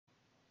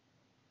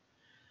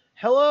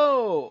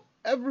Hello,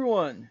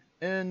 everyone,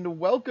 and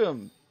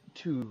welcome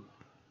to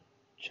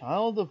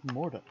Child of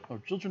Morta, or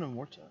Children of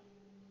Morta.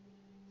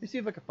 Let me see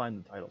if I can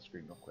find the title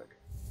screen real quick.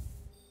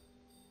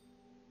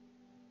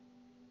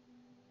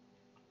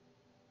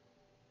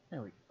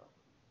 There we go.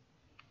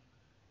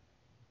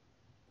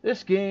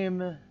 This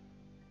game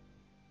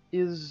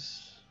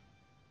is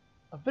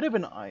a bit of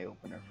an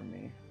eye-opener for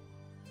me.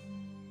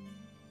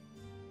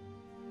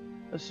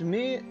 As to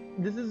me,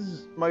 this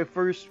is my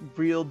first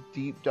real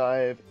deep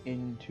dive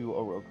into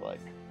a roguelike.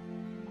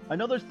 I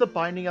know there's The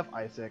Binding of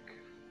Isaac,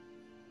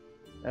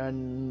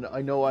 and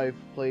I know I've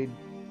played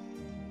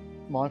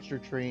Monster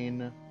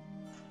Train,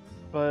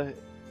 but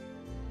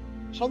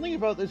something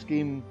about this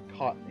game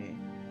caught me.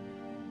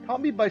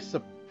 Caught me by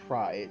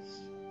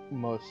surprise,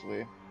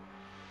 mostly.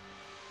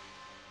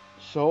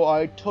 So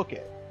I took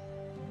it.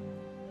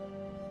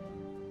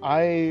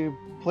 I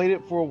played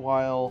it for a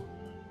while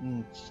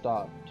and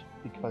stopped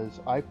because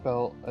I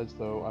felt as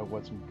though I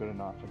wasn't good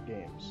enough at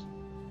games.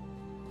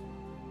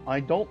 I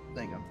don't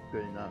think I'm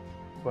good enough,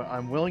 but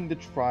I'm willing to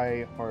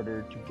try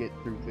harder to get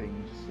through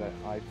things that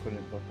I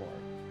couldn't before.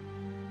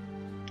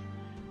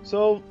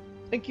 So,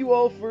 thank you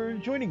all for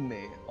joining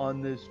me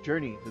on this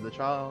journey to the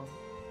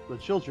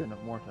children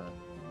of Morta.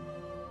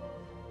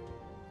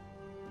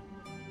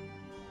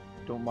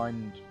 Don't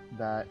mind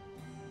that.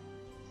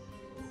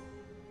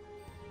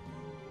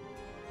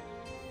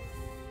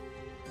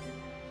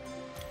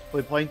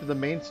 We're playing through the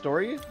main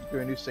story through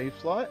a new save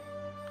slot.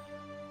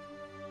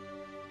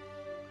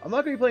 I'm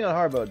not going to be playing on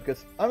hard mode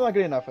because I'm not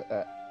good enough at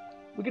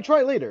that. We can try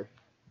it later,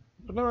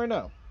 but not right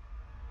now.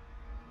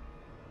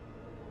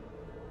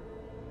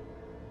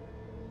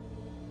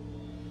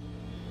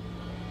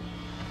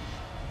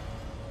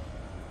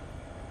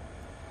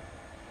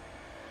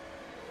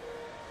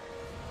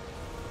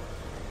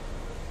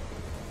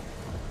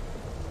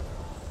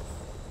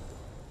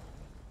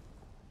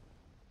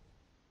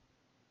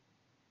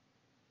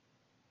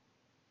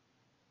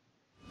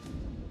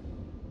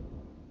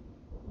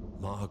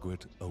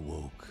 Margaret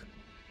awoke,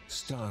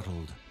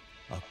 startled,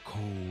 a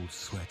cold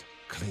sweat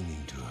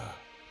clinging to her.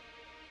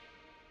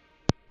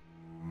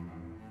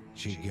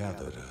 She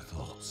gathered her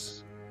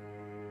thoughts.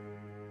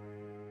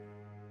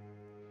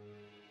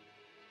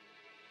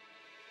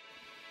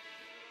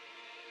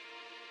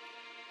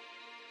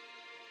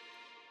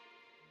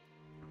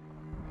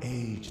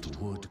 Aged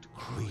wood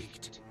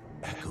creaked,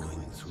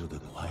 echoing through the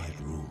quiet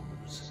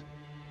rooms.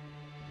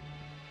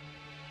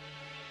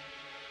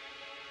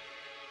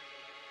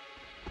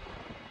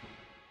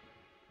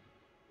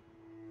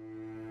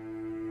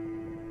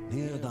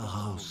 Near the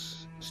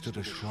house stood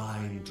a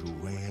shrine to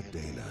Rhea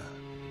Dana,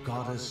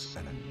 goddess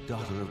and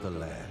daughter of the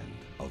land,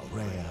 of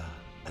Rhea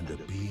and a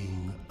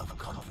being of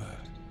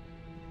comfort.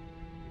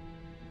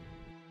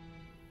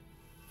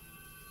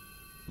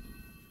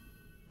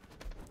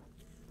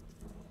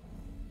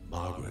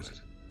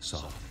 Margaret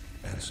sought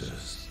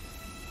answers,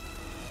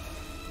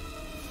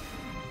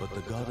 but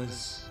the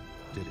goddess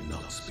did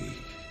not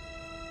speak.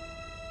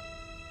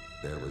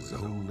 There was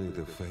only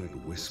the faint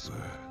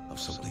whisper of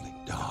something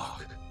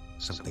dark,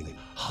 something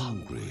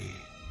hungry.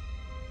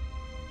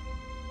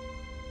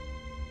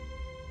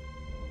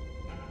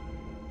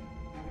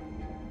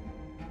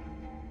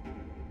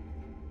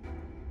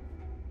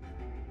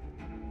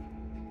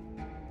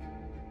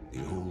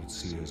 The old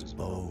seer's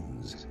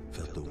bones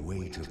felt the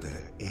weight of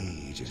their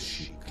age as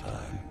she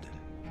climbed.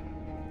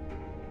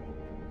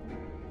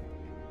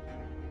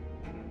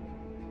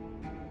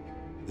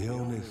 The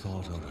only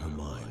thought on her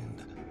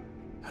mind,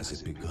 has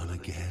it begun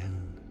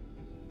again?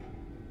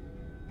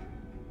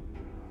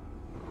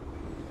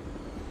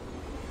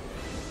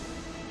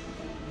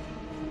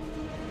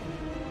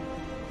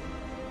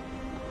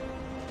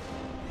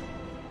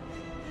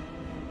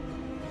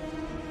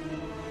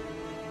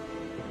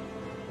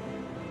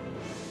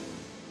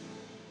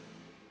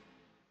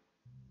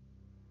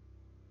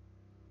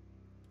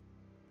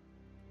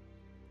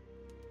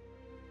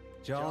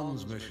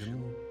 John's mission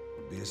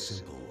would be a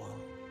simple one.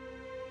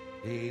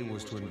 He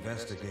was to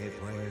investigate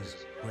Rhea's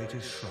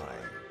greatest shrine.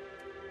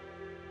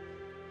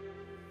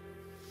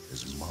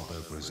 His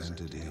mother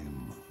presented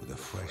him with a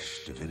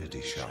fresh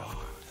divinity shard.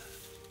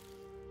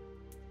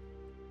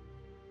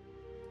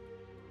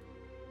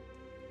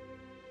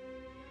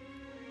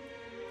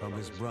 From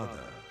his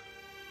brother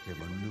came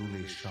a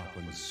newly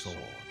sharpened sword.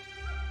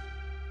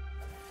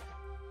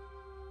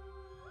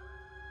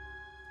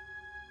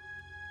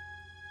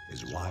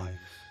 His wife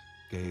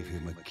gave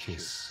him a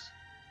kiss,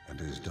 and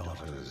his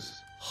daughter's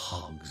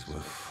hugs were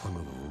full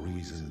of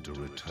reason to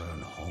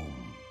return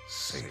home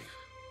safe.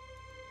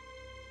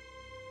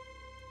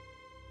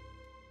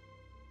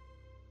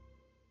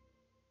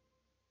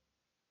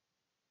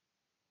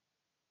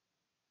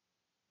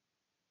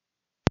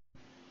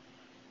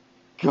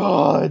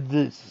 God,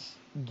 this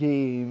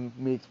game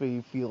makes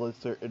me feel a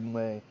certain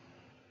way.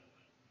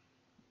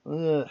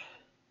 Ugh.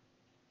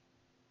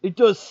 It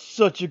does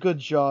such a good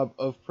job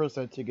of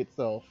presenting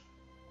itself.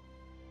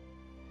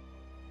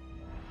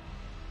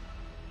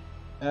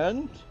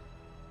 And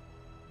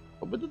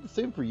I hope it did the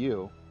same for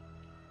you.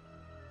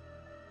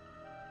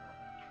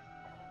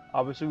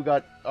 Obviously, we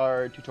got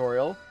our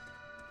tutorial.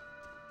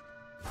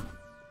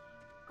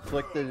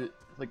 Click the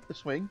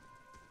swing.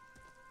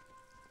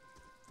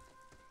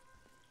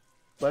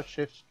 Left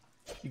shift.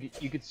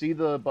 You can see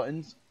the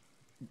buttons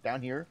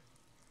down here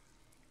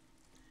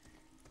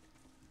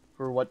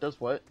for what does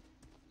what.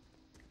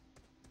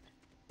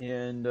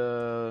 And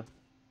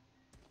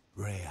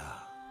Rhea,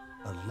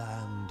 a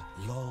land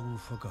long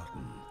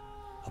forgotten,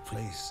 a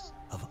place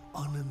of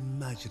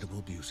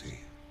unimaginable beauty.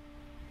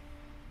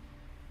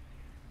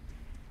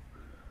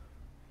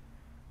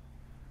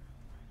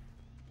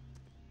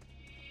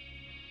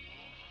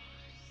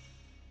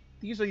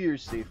 these are your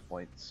save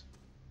points.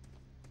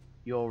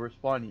 You'll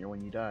respawn here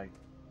when you die.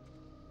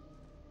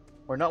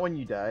 Or not when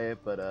you die,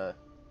 but I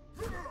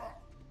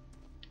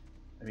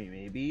mean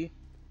maybe.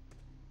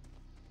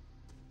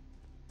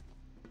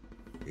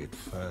 It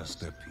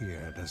first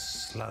appeared as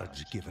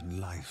sludge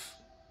given life,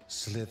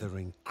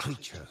 slithering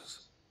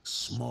creatures,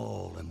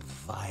 small and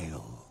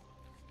vile.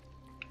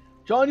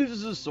 John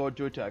uses his sword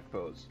to attack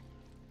foes.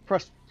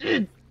 Press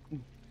to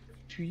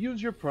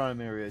use your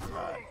primary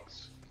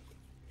attacks.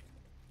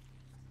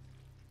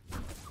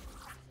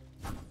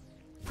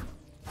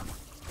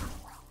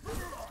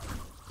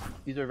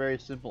 These are very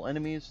simple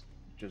enemies.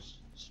 Just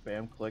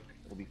spam click,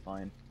 it'll be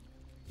fine.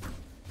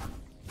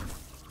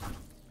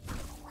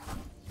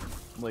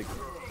 Like,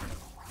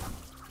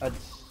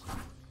 that's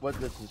what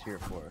this is here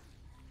for.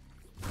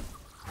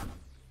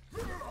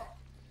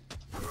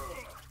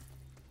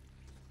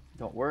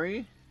 Don't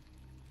worry.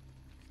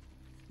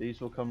 These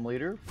will come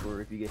later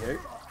for if you get hit.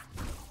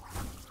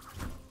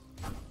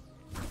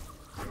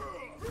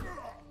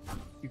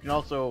 You can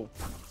also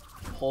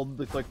hold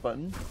the click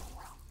button,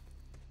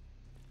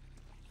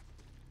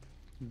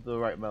 the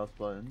right mouse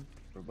button,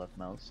 or left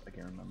mouse, I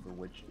can't remember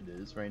which it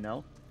is right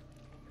now,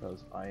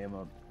 because I am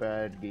a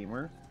bad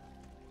gamer.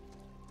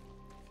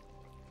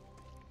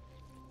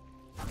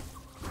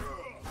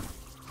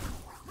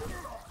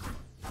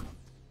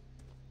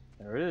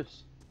 There it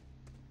is.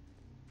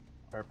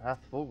 Our path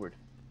forward.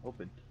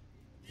 Opened.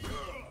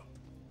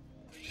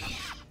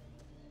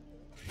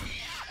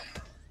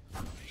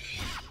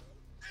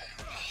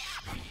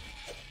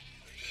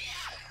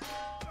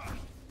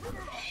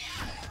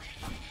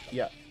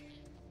 Yeah.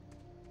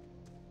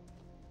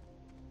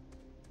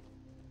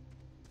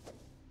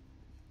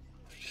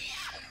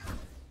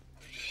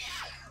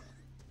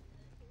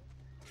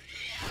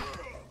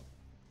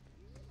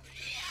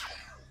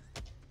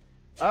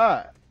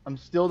 Ah! I'm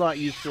still not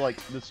used to, like,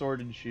 the sword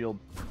and shield.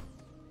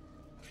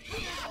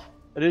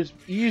 It is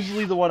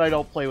easily the one I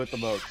don't play with the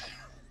most.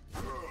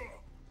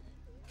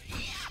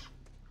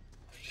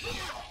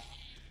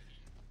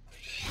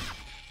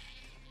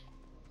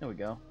 There we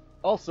go.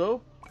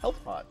 Also, health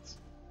pots.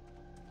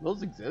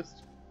 Those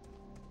exist.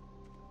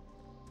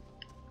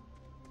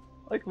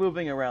 I like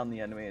moving around the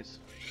enemies.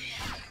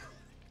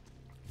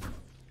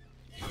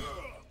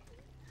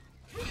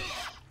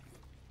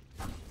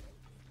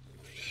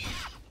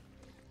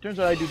 Turns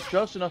out I do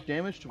just enough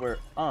damage to where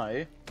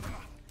I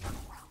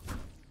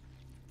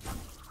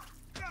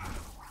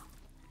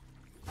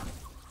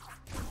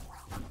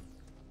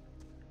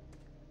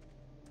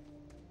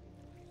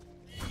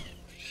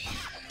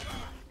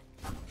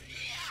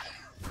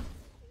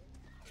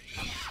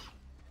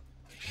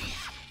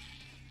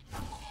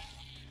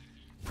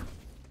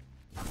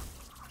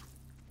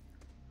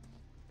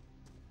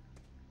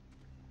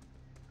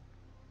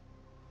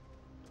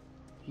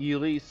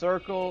Healy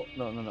circle.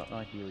 No,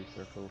 not Healy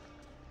circle.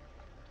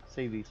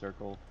 Savey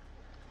circle.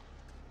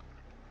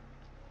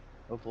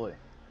 Hopefully.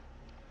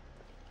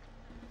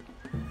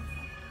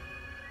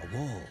 A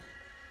wall,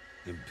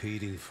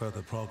 impeding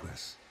further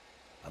progress.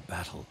 A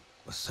battle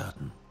was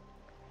certain.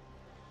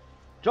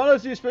 John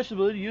has the special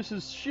ability to use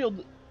his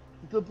shield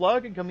to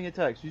block incoming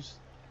attacks. Use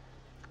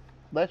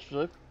left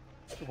click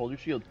to hold your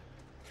shield.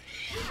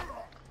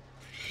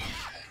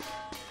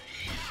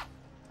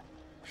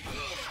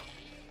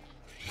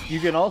 You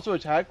can also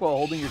attack while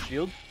holding your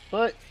shield,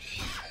 but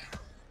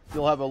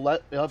you'll have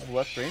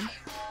less range.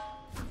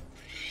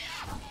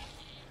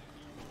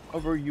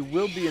 However, you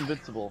will be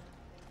invincible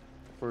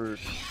for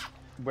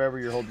wherever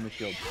you're holding the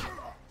shield.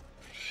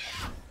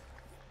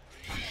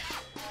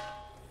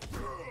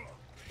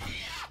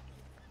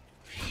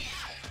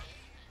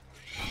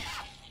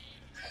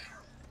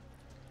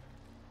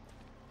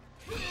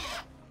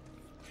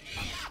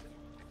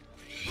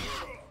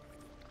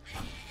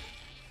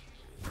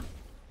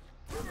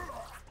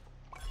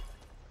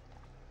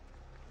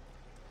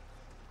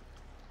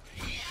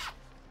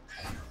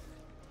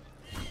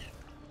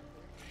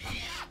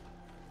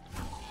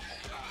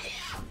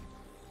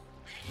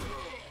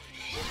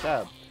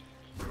 Stab.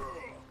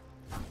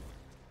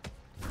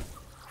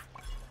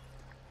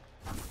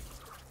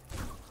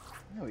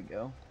 There we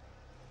go.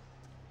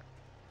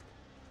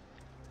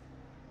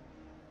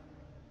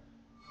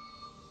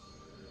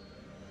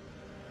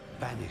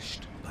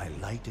 Banished by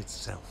light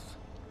itself,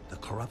 the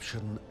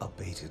corruption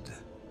abated,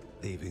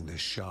 leaving the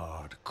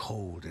shard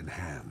cold in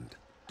hand,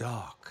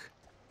 dark,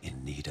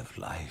 in need of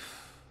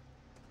life.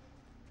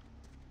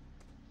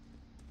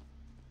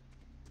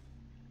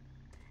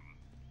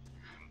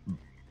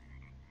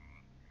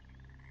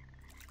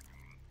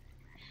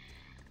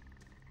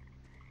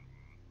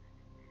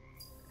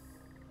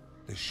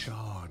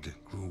 shard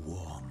grew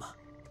warm,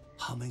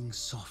 humming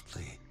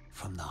softly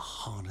from the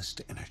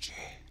harnessed energy.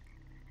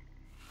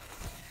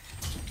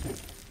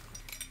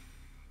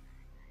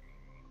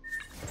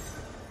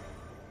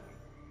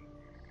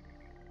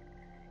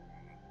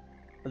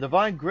 A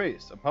divine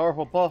grace, a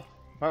powerful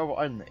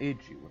item that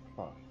aids you with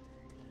buff.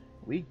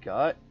 We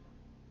got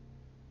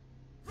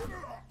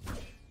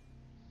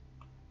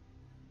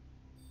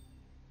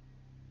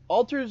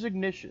alters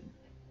ignition.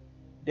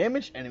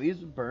 Damaged enemies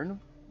burn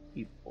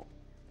people.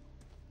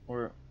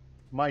 Or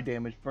my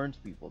damage burns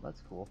people.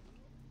 That's cool.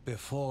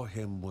 Before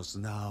him was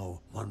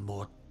now one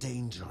more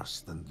dangerous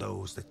than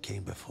those that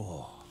came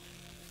before.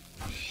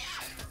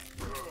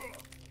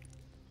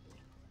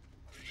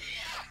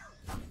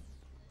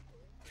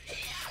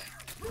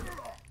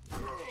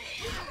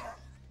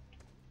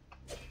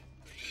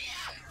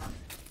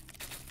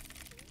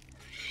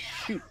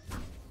 Shoot.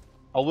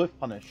 I'll whiff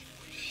punish.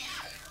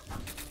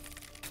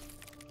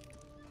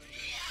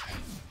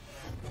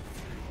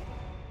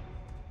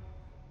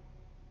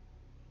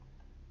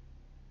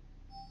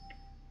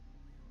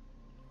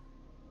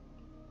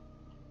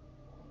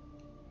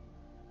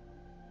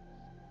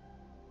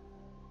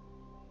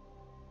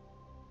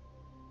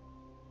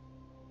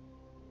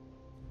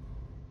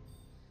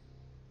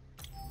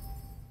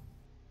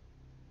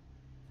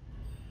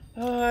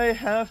 I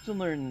have to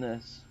learn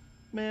this,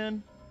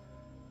 man.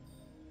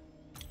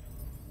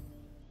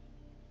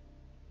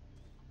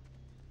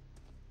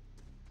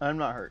 I'm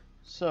not hurt,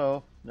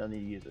 so no need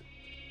to use it.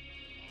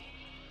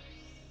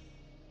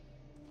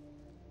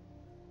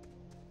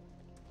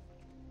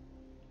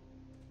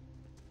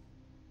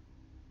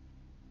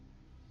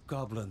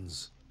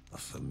 Goblins, a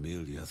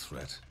familiar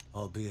threat,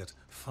 albeit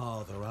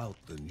farther out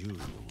than usual.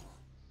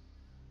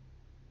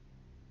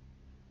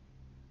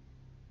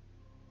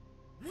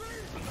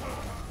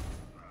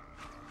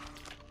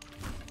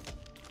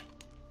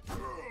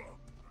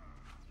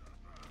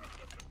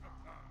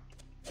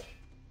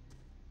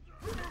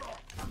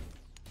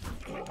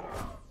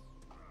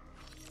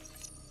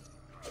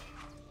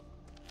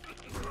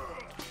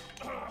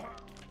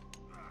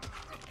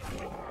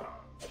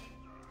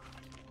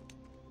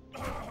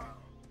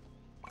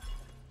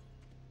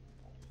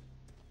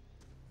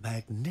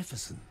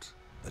 Magnificent,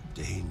 but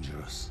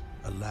dangerous.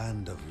 A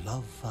land of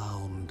love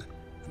found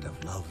and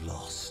of love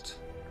lost.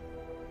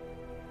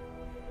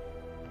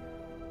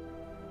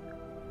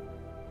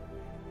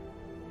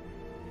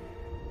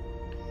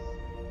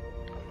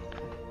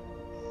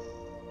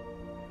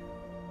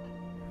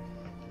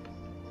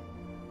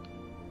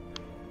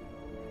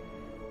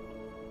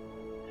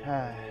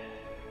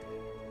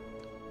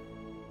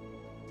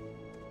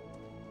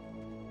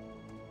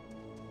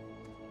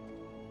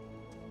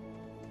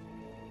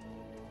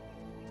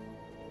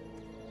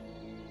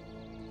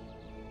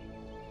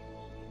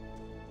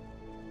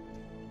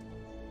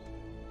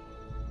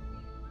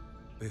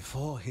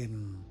 Before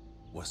him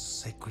was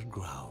sacred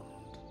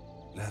ground,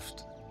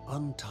 left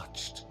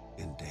untouched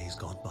in days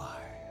gone by.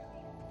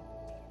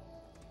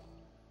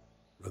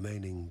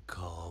 Remaining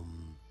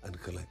calm and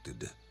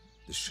collected,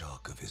 the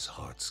shock of his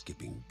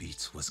heart-skipping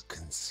beats was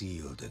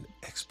concealed in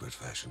expert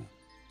fashion.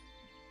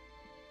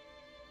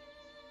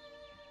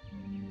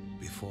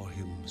 Before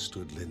him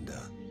stood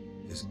Linda,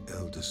 his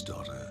eldest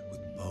daughter,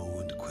 with bow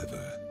and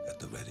quiver at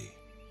the ready,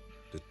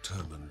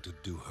 determined to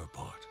do her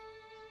part.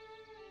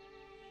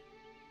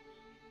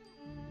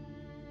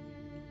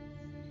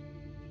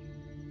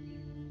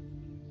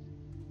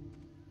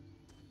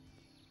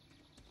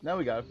 Now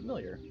we got a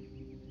familiar.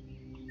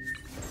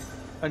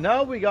 And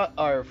now we got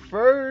our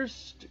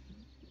first,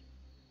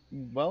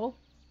 well,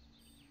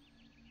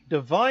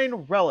 divine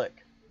relic.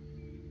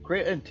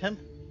 Create an intent.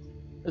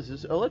 This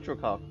is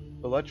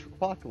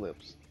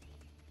Electropocalypse.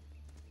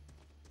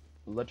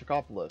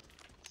 Electropocalypse.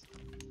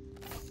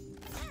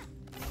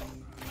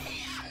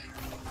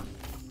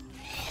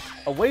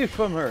 Away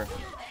from her.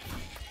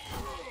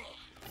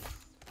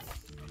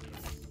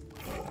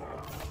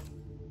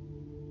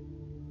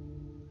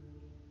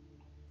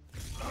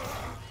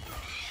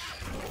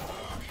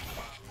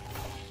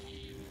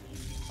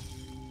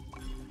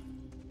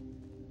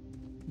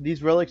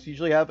 These relics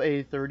usually have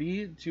a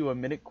 30 to a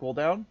minute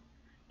cooldown,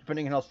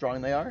 depending on how strong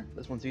they are.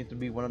 This one seems to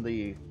be one of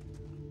the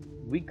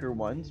weaker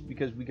ones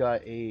because we got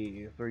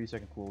a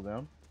 30-second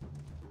cooldown.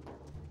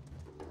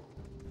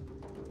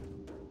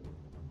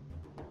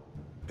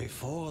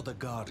 Before the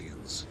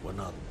Guardians were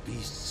not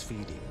beasts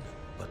feeding,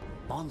 but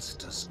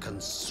monsters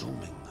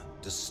consuming,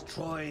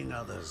 destroying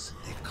others.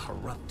 They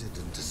corrupted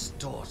and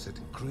distorted,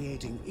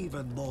 creating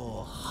even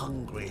more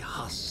hungry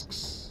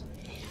husks.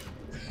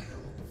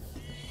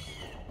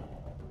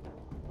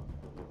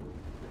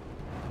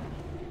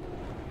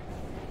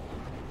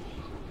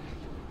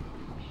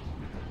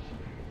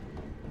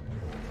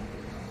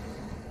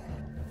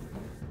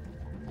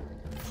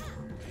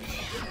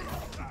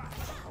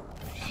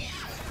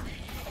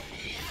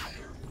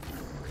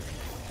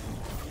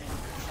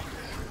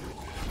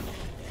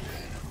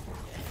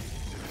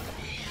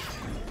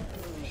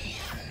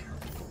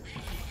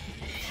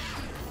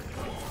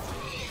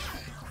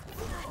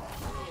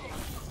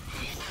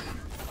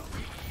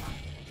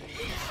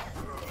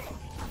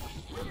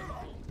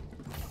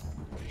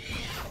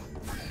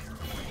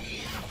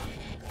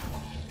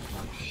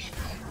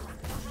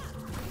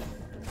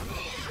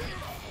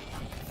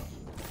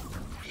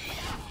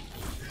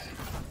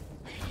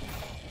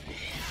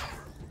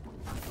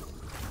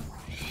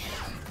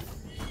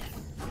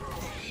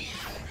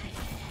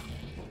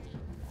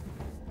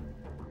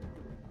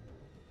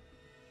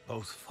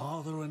 Both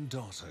father and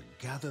daughter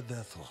gathered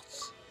their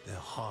thoughts, their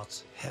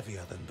hearts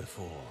heavier than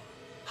before.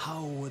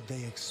 How would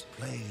they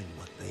explain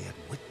what they had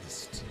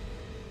witnessed?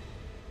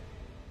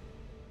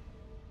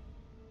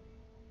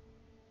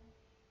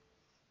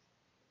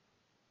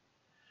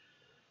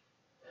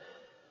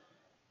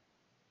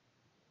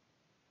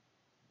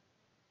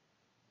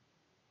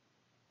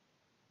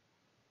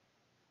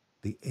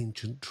 The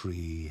ancient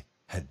tree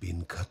had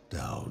been cut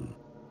down.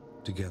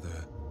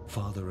 Together,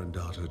 father and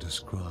daughter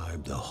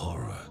described the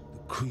horror,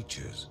 the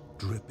creatures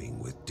dripping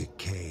with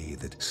decay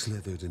that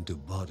slithered into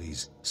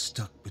bodies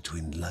stuck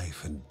between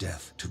life and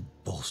death to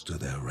bolster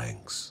their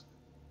ranks.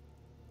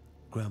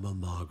 Grandma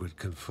Margaret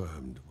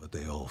confirmed what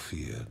they all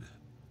feared.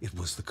 It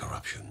was the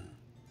corruption,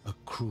 a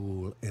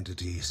cruel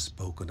entity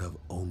spoken of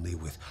only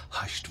with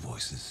hushed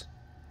voices,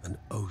 an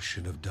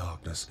ocean of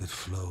darkness that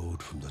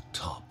flowed from the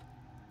top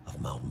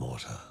of Mount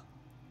Morta.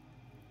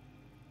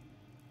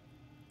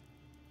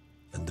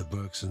 And the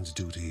Bergsons'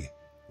 duty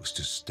was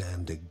to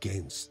stand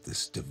against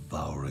this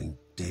devouring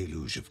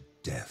deluge of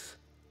death.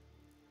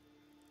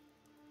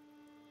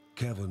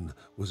 Kevin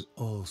was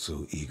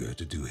also eager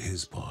to do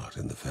his part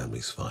in the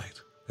family's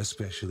fight,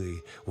 especially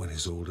when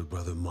his older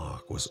brother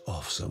Mark was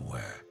off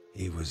somewhere.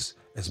 He was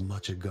as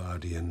much a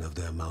guardian of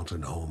their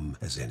mountain home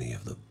as any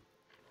of them.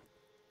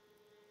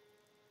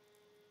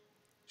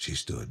 She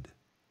stood.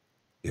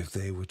 If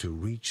they were to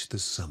reach the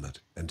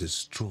summit and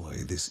destroy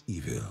this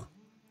evil,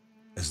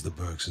 as the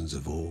Bergsons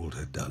of old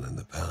had done in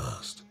the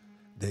past,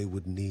 they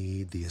would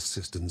need the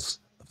assistance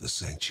of the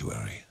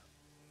sanctuary.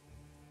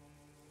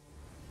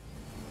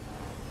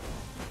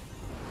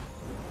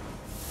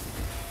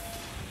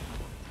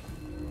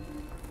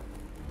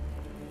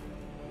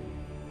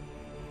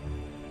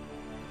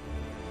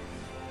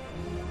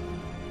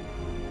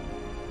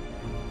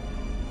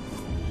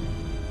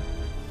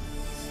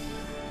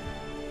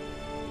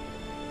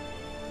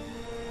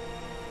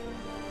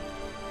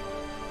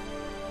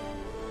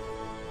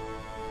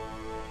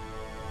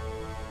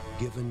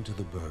 Given to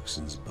the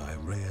Bergsons by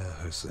Rhea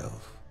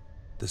herself,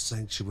 the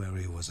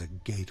sanctuary was a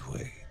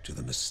gateway to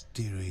the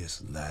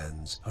mysterious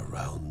lands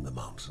around the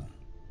mountain.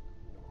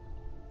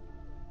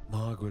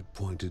 Margaret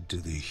pointed to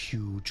the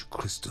huge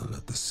crystal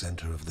at the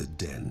center of the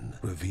den,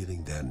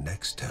 revealing their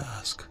next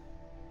task: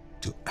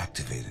 to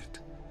activate it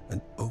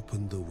and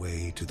open the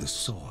way to the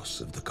source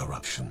of the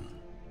corruption.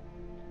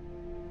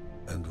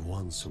 And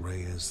once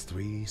Rhea's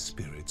 3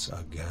 spirits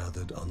are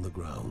gathered on the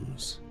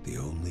grounds, the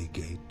only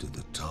gate to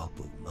the top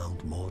of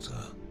Mount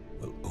Morta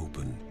will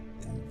open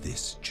in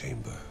this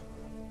chamber.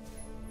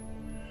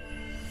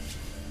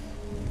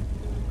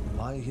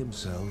 By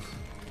himself,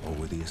 or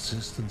with the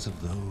assistance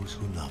of those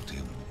who loved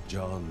him,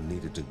 John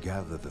needed to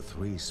gather the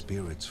 3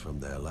 spirits from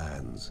their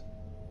lands.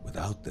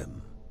 Without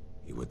them,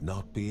 he would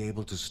not be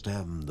able to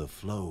stem the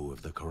flow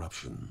of the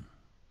corruption.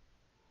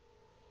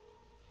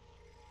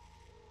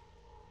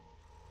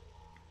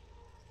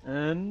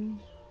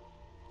 And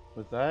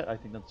with that, I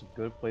think that's a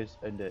good place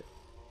to end it.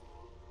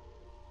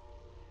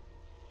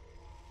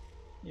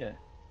 Yeah.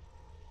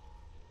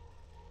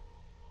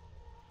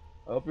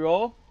 I hope you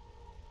all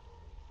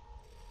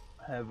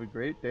have a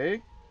great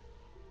day,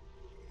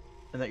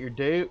 and that your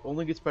day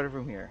only gets better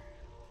from here.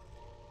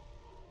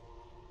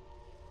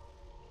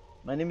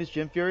 My name is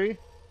Jem-Fury.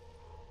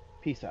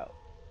 Peace out.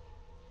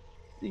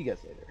 See you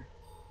guys later.